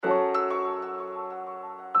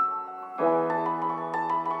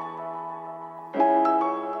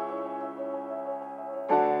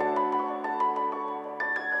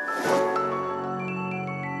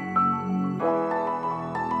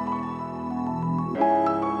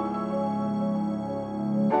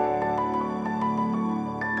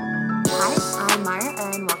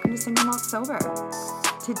Hi, and welcome to Single Malt Sober.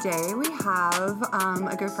 Today we have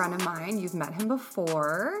a good friend of mine. You've met him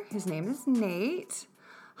before. His name is Nate.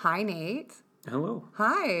 Hi, Nate. Hello.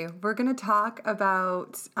 Hi. We're going to talk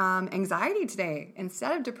about anxiety today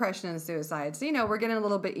instead of depression and suicide. So, we're getting a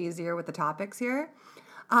little bit easier with the topics here.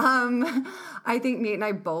 I think Nate and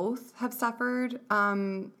I both have suffered,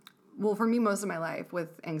 for me, most of my life with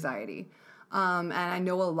anxiety. And I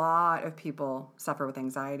know a lot of people suffer with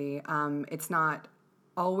anxiety. It's not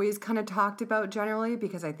always kind of talked about generally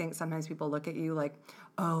because I think sometimes people look at you like,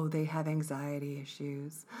 oh, they have anxiety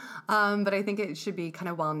issues. But I think it should be kind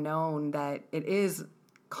of well known that it is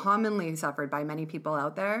commonly suffered by many people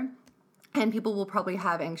out there. And people will probably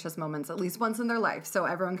have anxious moments at least once in their life. So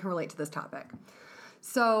everyone can relate to this topic.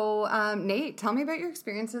 So, Nate, tell me about your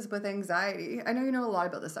experiences with anxiety. I know you know a lot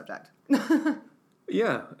about this subject.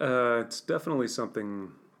 Yeah, it's definitely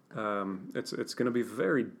something. It's going to be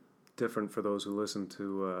very different for those who listen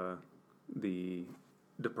to the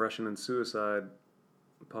depression and suicide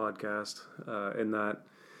podcast.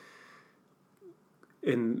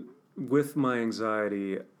 With my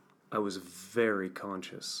anxiety, I was very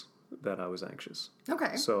conscious that I was anxious.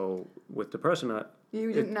 Okay. So with depression,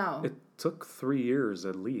 You didn't know. It took 3 years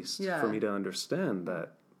at least for me to understand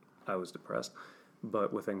that I was depressed.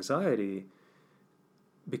 But with anxiety,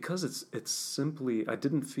 because it's simply, I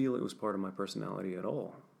didn't feel it was part of my personality at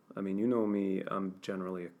all. I mean, you know me, I'm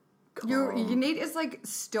generally a calm. Nate is like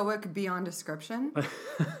stoic beyond description.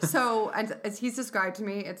 So as he's described to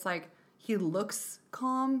me, it's like he looks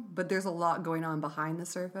calm, but there's a lot going on behind the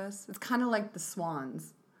surface. It's kind of like the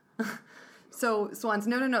swans. So swans,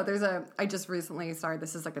 no. I just recently, sorry,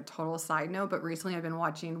 this is like a total side note, but recently I've been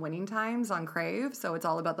watching Winning Times on Crave. So it's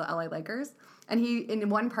all about the LA Lakers. And in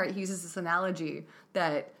one part, he uses this analogy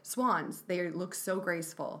that swans, they look so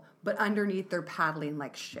graceful, but underneath they're paddling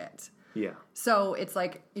like shit. Yeah. So it's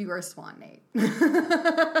like, you are a swan, Nate.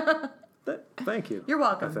 Thank you. You're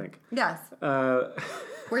welcome. I think. Yes.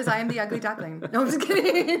 Whereas I am the ugly duckling. No, I'm just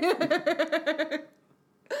kidding.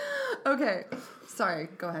 Okay. Sorry.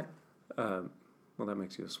 Go ahead. Well, that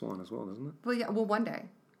makes you a swan as well, doesn't it? Well, yeah. Well, one day.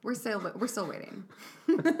 We're still waiting.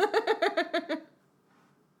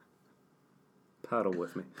 Paddle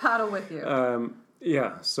with me. Paddle with you.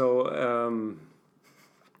 Yeah. So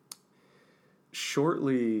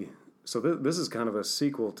shortly. So this is kind of a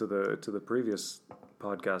sequel to the previous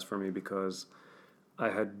podcast for me because I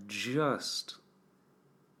had just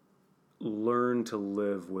learned to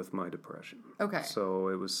live with my depression. Okay. So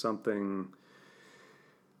it was something.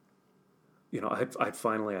 I'd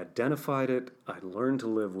finally identified it. I learned to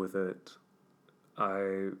live with it.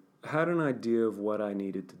 I had an idea of what I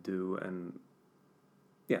needed to do, and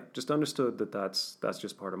just understood that that's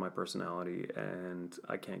just part of my personality, and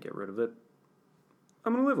I can't get rid of it.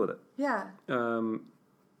 I'm gonna live with it. Yeah. And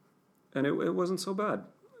it wasn't so bad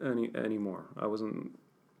anymore. I wasn't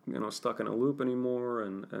stuck in a loop anymore,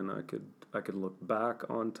 and I could look back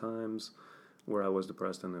on times where I was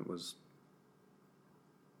depressed, and it was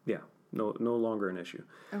no longer an issue.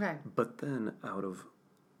 Okay. But then, out of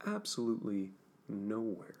absolutely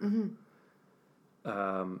nowhere,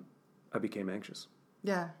 I became anxious.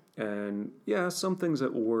 Yeah. And some things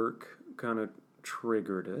at work kind of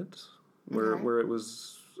triggered it, where it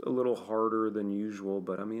was a little harder than usual.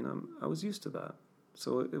 But I mean, I was used to that,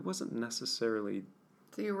 so it wasn't necessarily.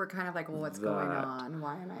 So you were kind of like, well, what's going on?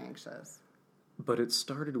 Why am I anxious? But it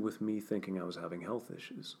started with me thinking I was having health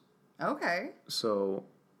issues. Okay. So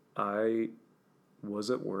I was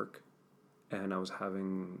at work, and I was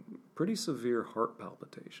having pretty severe heart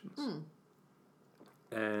palpitations.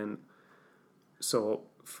 And so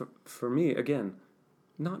for me, again,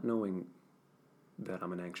 not knowing that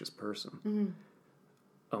I'm an anxious person,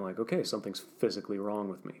 I'm like, okay, something's physically wrong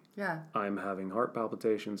with me. Yeah. I'm having heart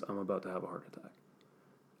palpitations. I'm about to have a heart attack.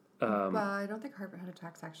 Well, I don't think heart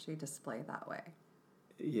attacks actually display that way.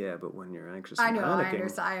 Yeah, but when you're anxious I and know,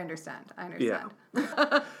 panicking... I understand. Yeah.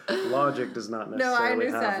 Logic does not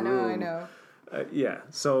necessarily have room. No, I know.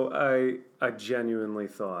 So I genuinely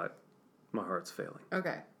thought my heart's failing.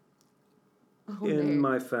 Okay. In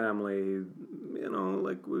my family,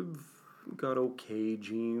 like we've got okay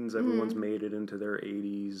genes. Everyone's made it into their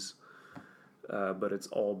 80s, but it's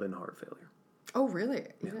all been heart failure. Oh,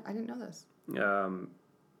 really? Yeah. I didn't know this.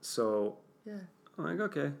 So I'm like,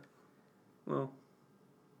 okay, well,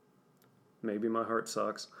 maybe my heart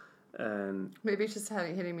sucks, and maybe it's just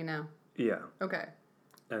hitting me now. Yeah. Okay.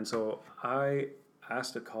 And so I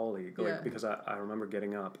asked a colleague, because I remember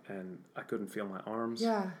getting up and I couldn't feel my arms.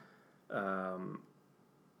 Yeah.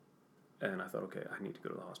 And I thought, okay, I need to go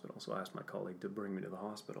to the hospital. So I asked my colleague to bring me to the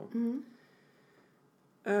hospital. Mm-hmm.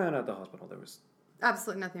 And at the hospital, there was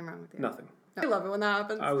Absolutely nothing wrong with you. Nothing. I love it when that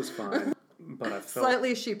happens. I was fine, but I felt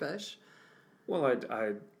Slightly sheepish. well.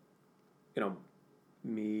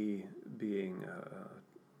 Me being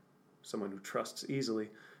someone who trusts easily,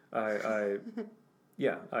 I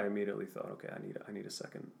immediately thought, okay, I need a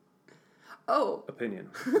second Oh. opinion.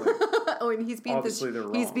 Oh, and he's being Obviously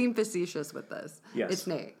they're he's wrong. being facetious with this. Yes. It's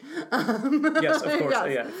Nate. Yes, of course.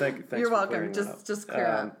 Yes. Yeah, thanks. You're for welcome. clearing that up. Just clear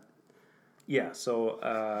up. Yeah, so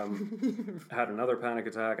had another panic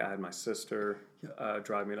attack. I had my sister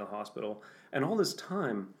drive me to the hospital. And all this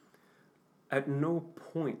time, at no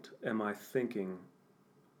point am I thinking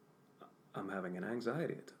I'm having an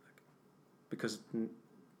anxiety attack. Because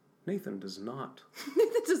Nathan does not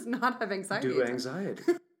Nathan does not have anxiety. do anxiety.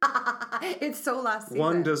 It's so last season.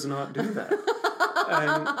 One does not do that.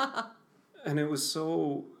 And it was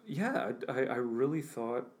so, I really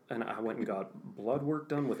thought, and I went and got blood work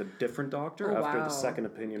done with a different doctor after the second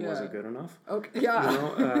opinion wasn't good enough. Okay, yeah. You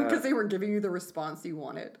know, Because they weren't giving you the response you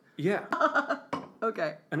wanted. Yeah.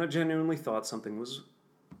 Okay. And I genuinely thought something was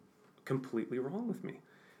completely wrong with me.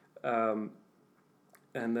 And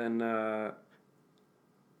then,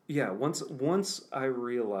 once I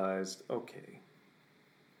realized, okay,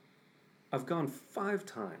 I've gone 5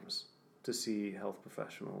 times to see health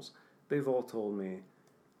professionals. They've all told me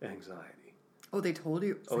anxiety. Oh, they told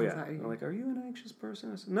you it's anxiety. Yeah. They're like, are you an anxious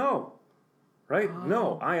person? I said, no. Right? Oh.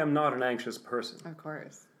 No, I am not an anxious person. Of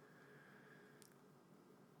course.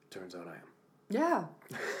 Turns out I am. Yeah.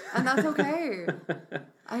 And that's okay.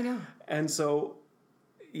 I know. And so,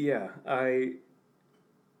 it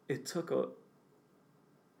took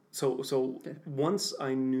so once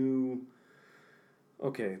I knew,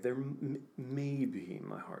 okay, there maybe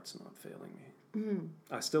my heart's not failing me. Mm-hmm.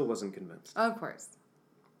 I still wasn't convinced. Of course.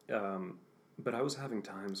 But I was having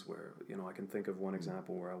times where, I can think of one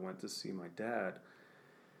example where I went to see my dad,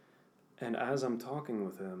 and as I'm talking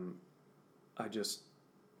with him,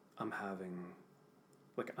 I'm having,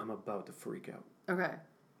 I'm about to freak out. Okay.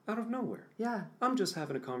 Out of nowhere. Yeah. I'm just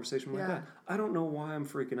having a conversation with my dad. I don't know why I'm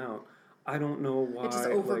freaking out. I don't know why. It just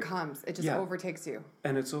overcomes. It just overtakes you.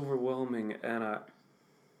 And it's overwhelming. And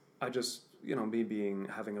I just, me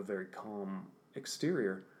having a very calm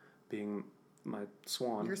exterior, being my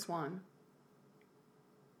swan. Your swan.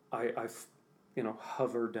 I've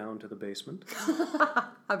hovered down to the basement.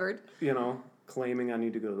 Hovered. Claiming I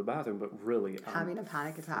need to go to the bathroom, but really having a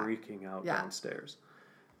panic attack. Freaking out downstairs.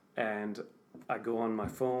 And I go on my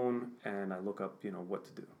phone and I look up, what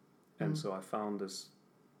to do. And so I found this,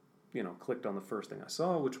 clicked on the first thing I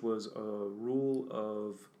saw, which was a rule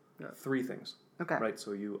of 3 things. Okay. Right?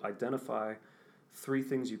 So you identify 3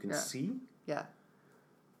 things you can see. Yeah.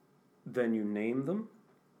 Then you name them,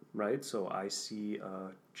 right? So I see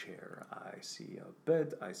a chair, I see a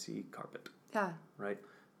bed, I see carpet. Yeah. Right?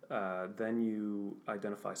 Then you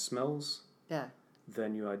identify smells. Yeah.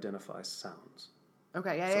 Then you identify sounds.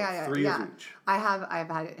 Okay, yeah. 3 of each. I've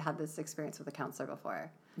had this experience with a counselor before.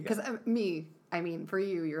 Because for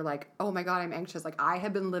you, you're like, oh my God, I'm anxious. Like, I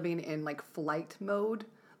have been living in, flight mode,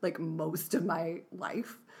 most of my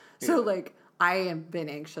life. So, I have been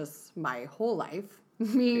anxious my whole life.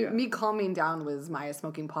 Me calming down was my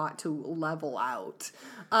smoking pot to level out.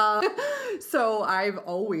 So, I've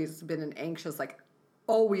always been an anxious,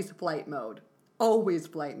 always flight mode. Always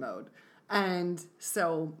flight mode. And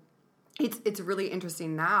so it's really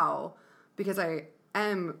interesting now because I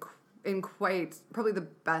am in quite probably the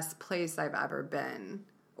best place I've ever been,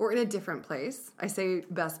 or in a different place. I say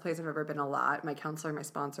best place I've ever been a lot. My counselor, my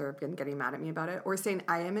sponsor have been getting mad at me about it, or saying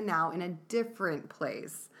I am now in a different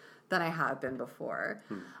place than I have been before.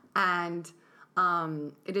 And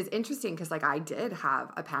it is interesting because I did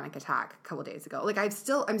have a panic attack a couple days ago. I'm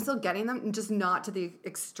still getting them, just not to the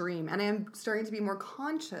extreme. And I am starting to be more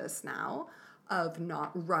conscious now of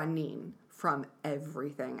not running from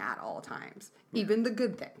everything at all times, even the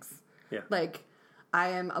good things. Yeah. I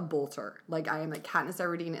am a bolter. I am Katniss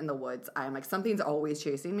Everdeen in the woods. I am something's always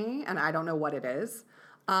chasing me, and I don't know what it is.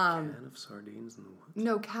 Can of sardines in the woods?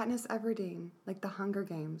 No, Katniss Everdeen, the Hunger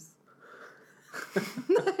Games.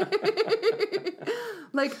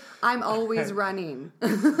 I'm always running.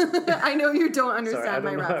 I know you don't understand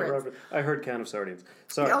my reference. I heard can of sardines.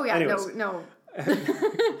 Sorry. Oh yeah, anyways. no.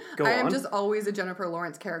 I am just always a Jennifer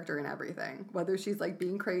Lawrence character in everything, whether she's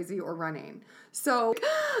being crazy or running. So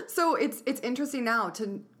it's interesting now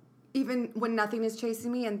to, even when nothing is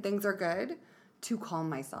chasing me and things are good, to calm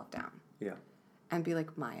myself down. Yeah. And be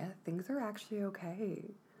like, Maya, things are actually okay.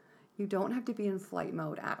 You don't have to be in flight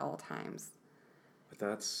mode at all times. But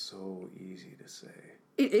that's so easy to say.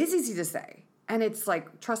 It is easy to say. And it's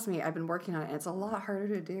trust me, I've been working on it, and it's a lot harder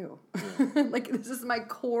to do. Yeah. This is my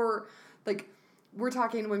core, we're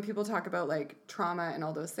talking, when people talk about like trauma and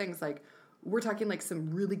all those things, like we're talking like some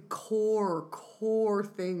really core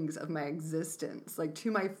things of my existence, like to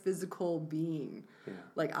my physical being. Yeah.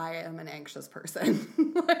 Like I am an anxious person.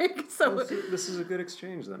 Like, so well, this is a good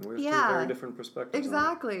exchange then. We have two Yeah. very different perspectives.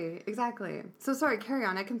 Exactly. So sorry, carry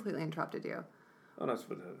on. I completely interrupted you. Oh, that's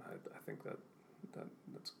what I think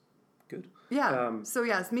that's good. Yeah. So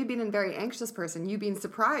yes, me being a very anxious person, you being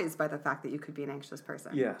surprised by the fact that you could be an anxious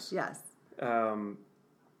person. Yes. Yes.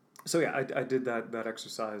 So yeah, I did that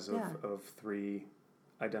exercise of, Yeah. of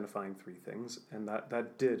identifying three things, and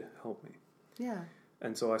that did help me. Yeah.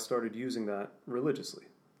 And so I started using that religiously,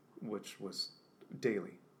 which was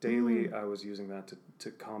daily. Daily, I was using that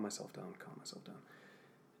to calm myself down.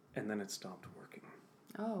 And then it stopped working.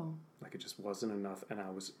 Oh. Like it just wasn't enough. And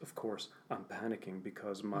I'm panicking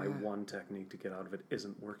because my one technique to get out of it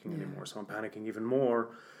isn't working anymore. So I'm panicking even more.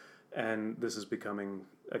 And this is becoming,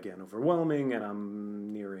 again, overwhelming, and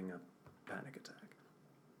I'm nearing a panic attack.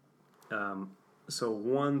 So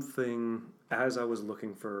one thing, as I was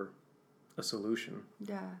looking for a solution,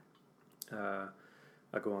 I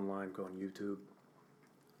go online, go on YouTube,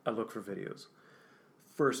 I look for videos.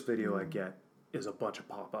 First video I get is a bunch of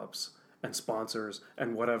pop-ups and sponsors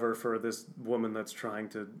and whatever for this woman that's trying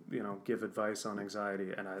to, give advice on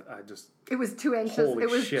anxiety. And I just... It was too anxious. Holy It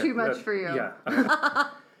was shit, too much for you. Yeah.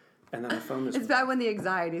 And then I found this... It's bad when the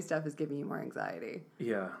anxiety stuff is giving you more anxiety.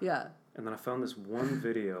 Yeah. Yeah. And then I found this one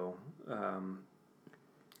video,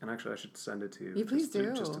 and actually I should send it to you. You please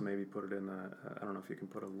do. Just to maybe put it in I don't know if you can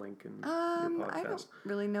put a link in your podcast. I don't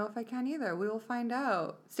really know if I can either. We will find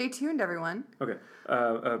out. Stay tuned, everyone. Okay.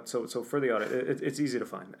 So for the audit, it's easy to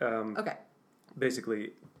find. Okay.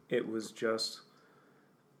 Basically, it was just...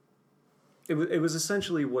 It was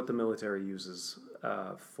essentially what the military uses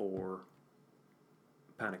for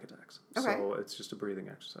panic attacks. Okay. So it's just a breathing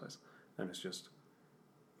exercise. And it's just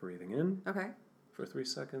breathing in Okay. for 3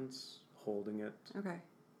 seconds, holding it, Okay.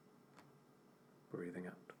 breathing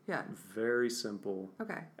out. Yeah. Very simple.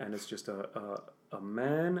 Okay. And it's just a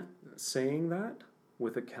man saying that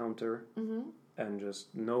with a counter and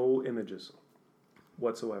just no images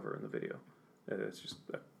whatsoever in the video. It's just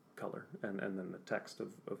a color and then the text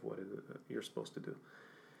of what you're supposed to do.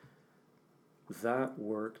 That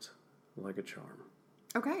worked like a charm.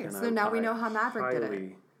 Okay. And So now we know how Maverick did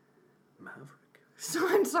it. Maverick? So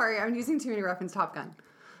I'm sorry. I'm using too many reference Top Gun.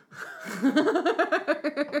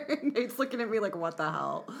 Nate's looking at me like, what the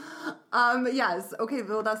hell? Yes. Okay.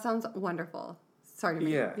 Well, that sounds wonderful. Sorry to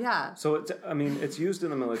me. Yeah. Yeah. So it's used in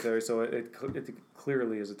the military, so it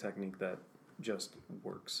clearly is a technique that just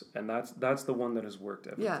works, and that's the one that has worked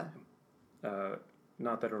every time.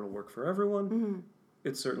 Not that it'll work for everyone.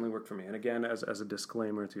 It certainly worked for me. And again, as a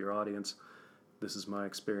disclaimer to your audience, this is my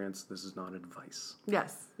experience. This is not advice.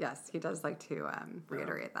 Yes. He does like to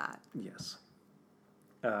reiterate that. Yes.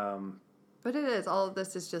 But it is. All of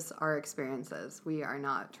this is just our experiences. We are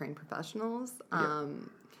not trained professionals.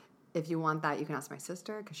 If you want that, you can ask my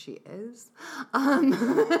sister, because she is. Find out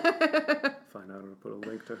how to put a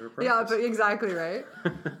link to her practice. Yeah, but exactly, right?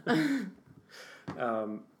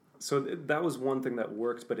 So that was one thing that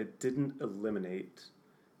worked, but it didn't eliminate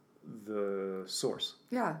the source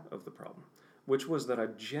of the problem, which was that I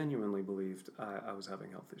genuinely believed I was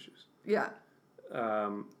having health issues. Yeah.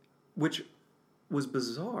 Which was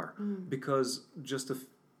bizarre, because just a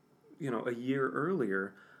year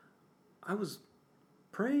earlier, I was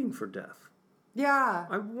praying for death. Yeah.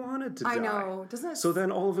 I wanted to die. I know. Doesn't it? So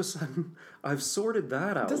then all of a sudden, I've sorted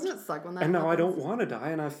that out. Doesn't it suck when that And now happens? I don't want to die,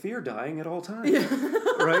 and I fear dying at all times. Yeah.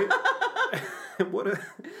 Right?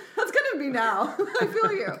 That's gonna be now. I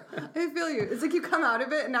feel you. It's like you come out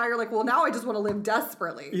of it, and now you're like, well, now I just want to live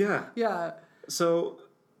desperately. Yeah. Yeah. So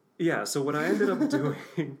what I ended up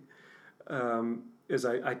doing is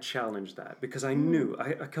I challenged that, because I knew,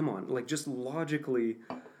 I come on, like just logically,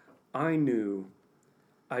 I knew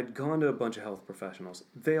I'd gone to a bunch of health professionals.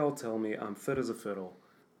 They all tell me I'm fit as a fiddle.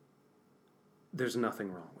 There's nothing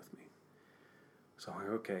wrong with me. So I'm like,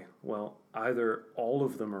 okay, well, either all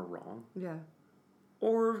of them are wrong, Yeah.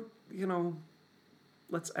 or,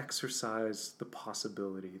 let's exercise the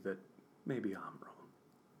possibility that maybe I'm wrong.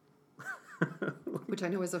 Which I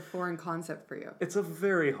know is a foreign concept for you. It's a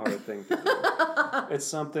very hard thing to do. It's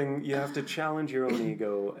something you have to challenge your own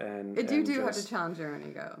ego and You and have just, to challenge your own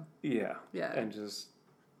ego. Yeah. Yeah. And just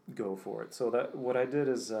go for it. So that what I did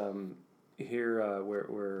is here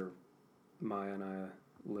where Maya and I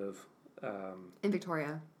live In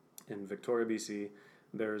Victoria. in Victoria, BC,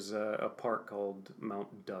 there's a park called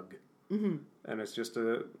Mount Doug. Mm-hmm. And it's just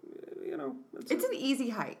it's an easy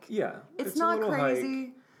hike. yeah. It's a not little crazy.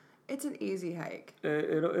 hike. It's an easy hike.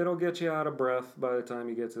 It'll get you out of breath by the time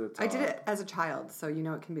you get to the top. I did it as a child, so you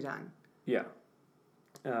know it can be done. Yeah.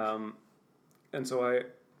 And so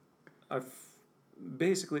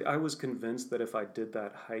basically, I was convinced that if I did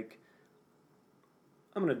that hike,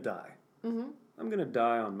 I'm going to die. Mm-hmm. I'm going to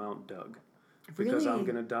die on Mount Doug. Because I'm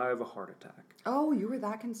going to die of a heart attack. Oh, you were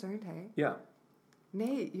that concerned, hey? Yeah.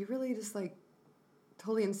 Nate, you really just like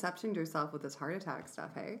totally inceptioned yourself with this heart attack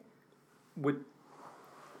stuff, hey?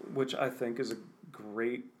 Which I think is a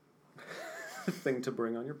great thing to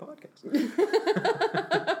bring on your podcast.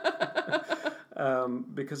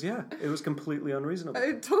 Because, yeah, it was completely unreasonable.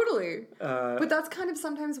 Totally. But that's kind of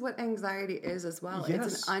sometimes what anxiety is as well. Yes.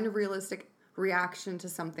 It's an unrealistic reaction to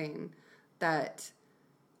something that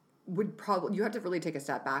would probably... You have to really take a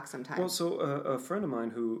step back sometimes. Well, so a friend of mine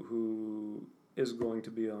who is going to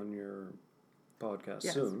be on your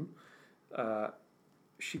podcast soon,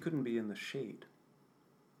 she couldn't be in the shade.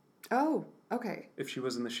 Oh, okay. If she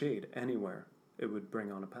was in the shade anywhere, it would bring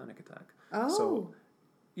on a panic attack. Oh. So,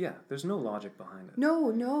 yeah, there's no logic behind it.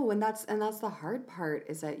 No, and that's the hard part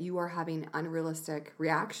is that you are having unrealistic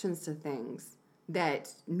reactions to things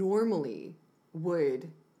that normally would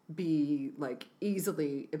be like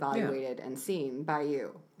easily evaluated and seen by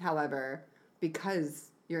you. However,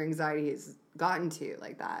 because your anxiety has gotten to you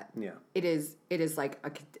like that, it is like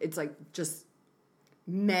it's like just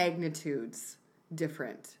magnitudes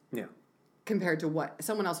different. Yeah. Compared to what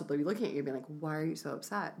someone else would be looking at you and be like, why are you so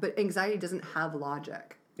upset? But anxiety doesn't have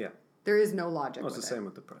logic. Yeah. There is no logic. Well, it's the same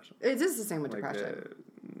with depression. It is the same with depression.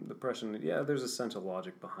 Depression, yeah, there's a sense of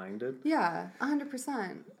logic behind it. Yeah,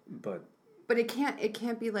 100%. But it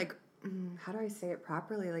can't be like, how do I say it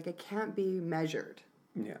properly? Like, it can't be measured.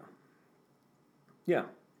 Yeah. Yeah.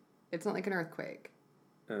 It's not like an earthquake.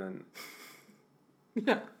 And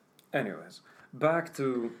yeah. Anyways, back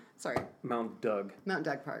to Mount Doug. Mount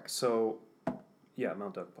Doug Park. So, yeah,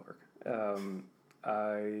 Mount Doug Park.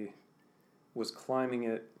 I was climbing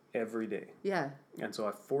it every day. Yeah. And so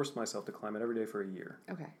I forced myself to climb it every day for a year.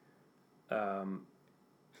 Okay.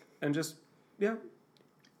 And just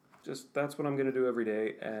that's what I'm going to do every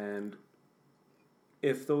day. And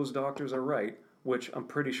if those doctors are right, which I'm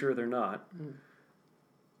pretty sure they're not,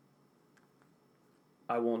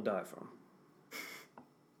 I won't die from.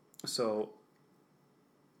 So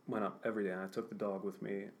went up every day, and I took the dog with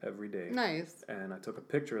me every day. Nice. And I took a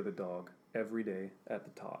picture of the dog every day at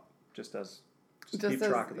the top, just keep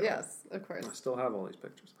track of that. Yes, of course. I still have all these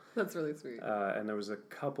pictures. That's really sweet. And there was a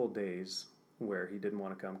couple days where he didn't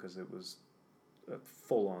want to come because it was a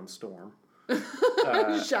full-on storm.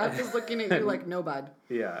 Shaft is looking at you like, no, bud.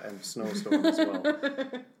 Yeah, and snowstorm as well.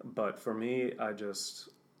 But for me,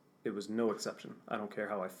 it was no exception. I don't care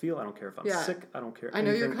how I feel. I don't care if I'm sick. I don't care anything.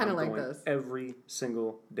 I know you're kind of like this. Every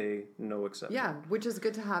single day, no exception. Yeah, which is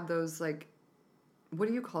good to have those, like, what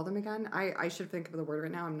do you call them again? I should think of the word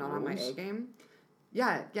right now. I'm not on my A game.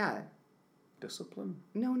 Yeah. Discipline?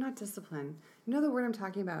 No, not discipline. You know the word I'm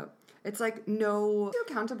talking about? It's like you're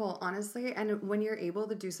accountable, honestly. And when you're able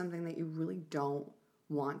to do something that you really don't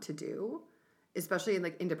want to do, especially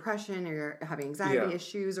like in depression or you're having anxiety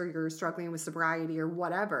issues or you're struggling with sobriety or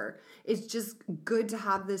whatever, it's just good to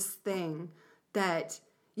have this thing that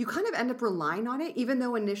you kind of end up relying on it, even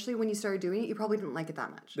though initially when you started doing it, you probably didn't like it that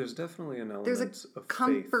much. There's definitely an element of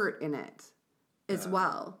comfort in it as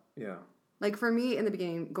well. Yeah. Like for me in the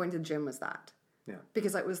beginning, going to the gym was that. Yeah.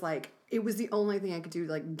 Because it was the only thing I could do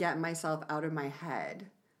to like get myself out of my head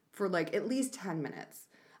for like at least 10 minutes.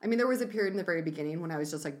 I mean, there was a period in the very beginning when I was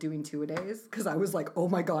just like doing 2-a-days because I was like, oh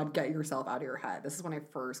my God, get yourself out of your head. This is when I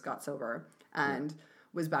first got sober and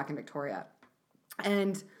was back in Victoria.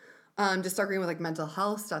 And just struggling with like mental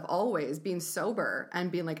health stuff, always being sober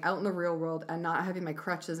and being like out in the real world and not having my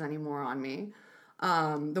crutches anymore on me.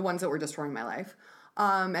 The ones that were destroying my life.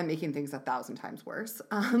 And making things 1,000 times worse.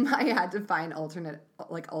 I had to find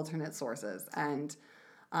alternate sources. And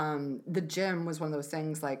the gym was one of those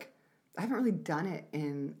things, like, I haven't really done it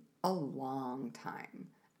in a long time.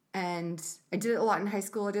 And I did it a lot in high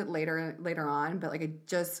school. I did it later on. But, like, it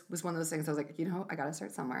just was one of those things I was like, I got to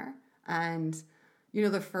start somewhere. And,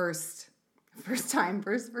 the first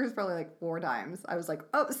probably like 4 times, I was like,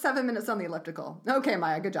 7 minutes on the elliptical. Okay,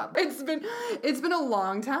 Maya, good job. It's been a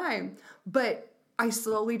long time. But I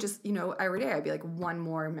slowly just, every day I'd be like 1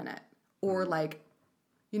 more minute or like,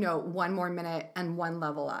 1 more minute and 1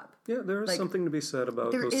 level up. Yeah, there is like, something to be said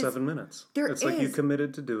about those 7 minutes. It's like you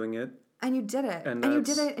committed to doing it. And you did it. And you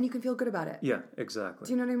did it and you can feel good about it. Yeah, exactly.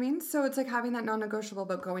 Do you know what I mean? So it's like having that non-negotiable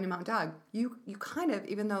about going to Mount Doug. You kind of,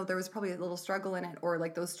 even though there was probably a little struggle in it or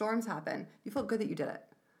like those storms happen, you felt good that you did it.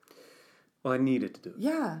 Well, I needed to do it.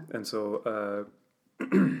 Yeah. And so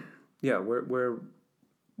yeah, where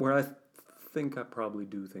I think I probably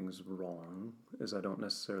do things wrong is I don't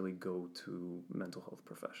necessarily go to mental health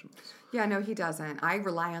professionals. Yeah, no, he doesn't. I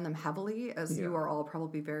rely on them heavily, as you Yeah. are all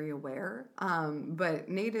probably very aware. But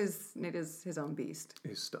Nate is his own beast.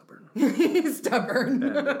 He's stubborn. He's stubborn.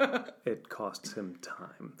 And it costs him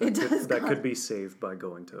time. That could be saved by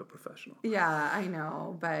going to a professional. Yeah, I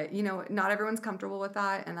know. But, not everyone's comfortable with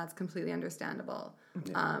that, and that's completely understandable.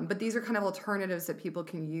 Yeah. But these are kind of alternatives that people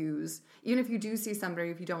can use. Even if you do see somebody,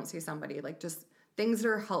 if you don't see somebody, like just things that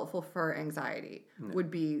are helpful for anxiety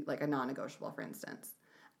would be like a non-negotiable, for instance.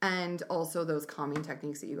 And also those calming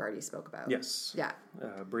techniques that you already spoke about. Yes. Yeah.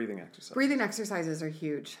 Breathing exercise. Breathing exercises are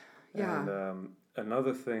huge. Yeah. And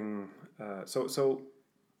another thing, so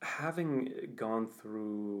having gone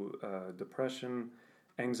through depression,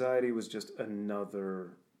 anxiety was just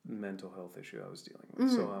another mental health issue I was dealing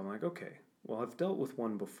with. So I'm like, okay, well, I've dealt with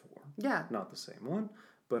one before. Yeah. Not the same one,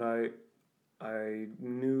 but I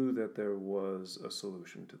knew that there was a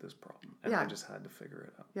solution to this problem, and I just had to figure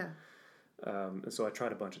it out. Yeah. And so I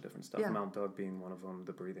tried a bunch of different stuff, Yeah. Mount Doug being one of them,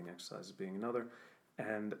 the breathing exercises being another.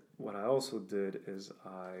 And what I also did is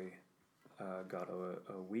I got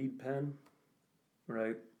a weed pen,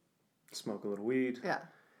 right? Smoke a little weed. Yeah.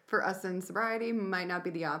 For us in sobriety, might not be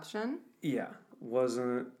the option. Yeah.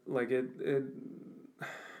 Wasn't like it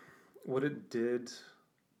what it did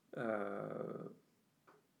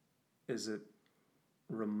is it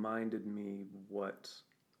reminded me what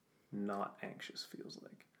not anxious feels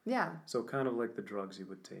like. Yeah. So kind of like the drugs you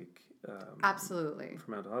would take Absolutely. for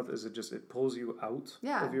mental health, is it pulls you out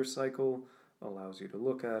Yeah. of your cycle, allows you to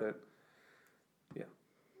look at it,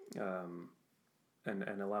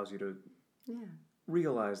 and allows you to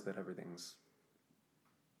realize that everyth's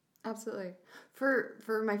Absolutely.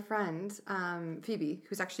 For my friend Phoebe,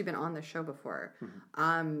 who's actually been on the show before,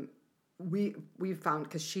 we found,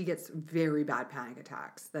 because she gets very bad panic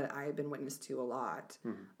attacks that I've been witness to a lot.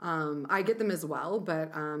 I get them as well,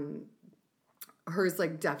 but hers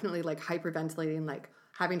like definitely like hyperventilating, like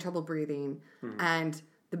having trouble breathing, and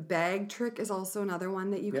the bag trick is also another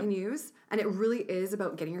one that you can use, and it really is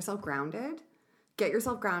about getting yourself grounded. Get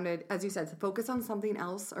yourself grounded, as you said, to focus on something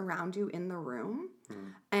else around you in the room,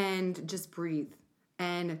 and just breathe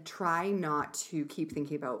and try not to keep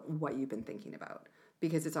thinking about what you've been thinking about,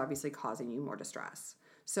 because it's obviously causing you more distress.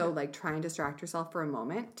 So like try and distract yourself for a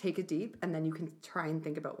moment, take it deep, and then you can try and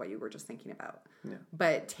think about what you were just thinking about. Yeah.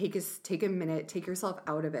 But take a minute, take yourself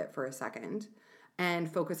out of it for a second and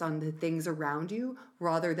focus on the things around you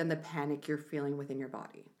rather than the panic you're feeling within your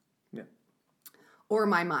body. Yeah. Or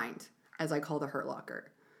my mind, as I call the hurt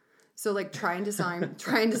locker. So like try and disarm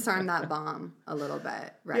that bomb a little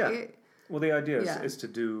bit, right? Yeah. Well, the idea is to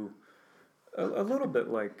do a little bit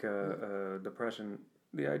like depression.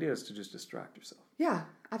 The idea is to just distract yourself. Yeah,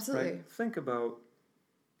 absolutely. Right? Think about,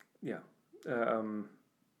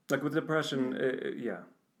 like with depression,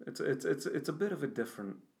 it's a bit of a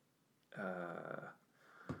different.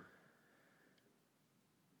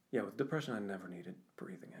 With depression, I never needed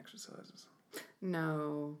breathing exercises.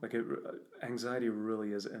 No. Like anxiety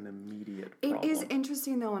really is an immediate problem. It is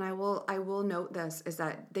interesting though, and I will note this, is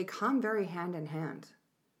that they come very hand in hand.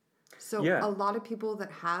 So a lot of people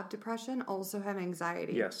that have depression also have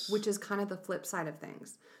anxiety, which is kind of the flip side of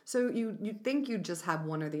things. So you think you just have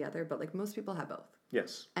one or the other, but like most people have both.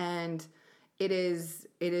 Yes. And it is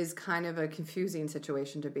kind of a confusing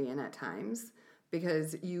situation to be in at times,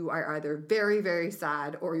 because you are either very, very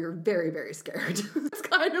sad or you're very, very scared. It's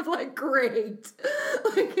kind of like great.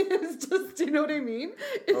 Like it's just, you know what I mean?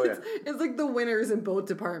 It's like the winners in both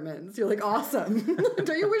departments. You're like, awesome.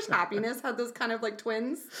 Don't you wish happiness had those kind of like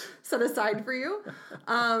twins set aside for you?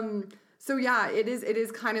 So yeah, it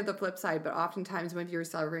is kind of the flip side, but oftentimes when you're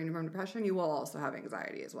suffering from depression, you will also have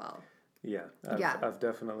anxiety as well. Yeah, I've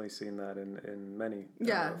definitely seen that in many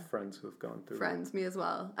friends who have gone through. Friends, me as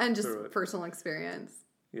well, and just personal experience.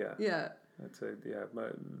 Yeah. That's it. Yeah,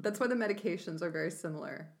 that's why the medications are very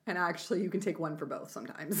similar, and actually, you can take one for both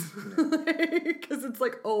sometimes, because it's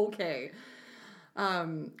like okay.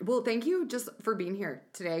 Well, thank you just for being here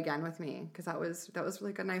today again with me, because that was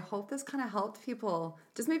really good, and I hope this kind of helped people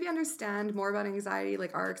just maybe understand more about anxiety,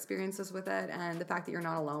 like our experiences with it, and the fact that you're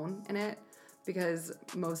not alone in it. Because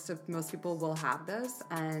most people will have this,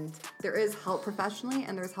 and there is help professionally,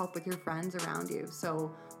 and there's help with your friends around you.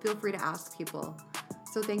 So feel free to ask people.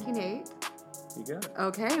 So thank you, Nate. You got it.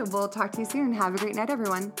 Okay, we'll talk to you soon. Have a great night,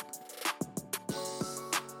 everyone.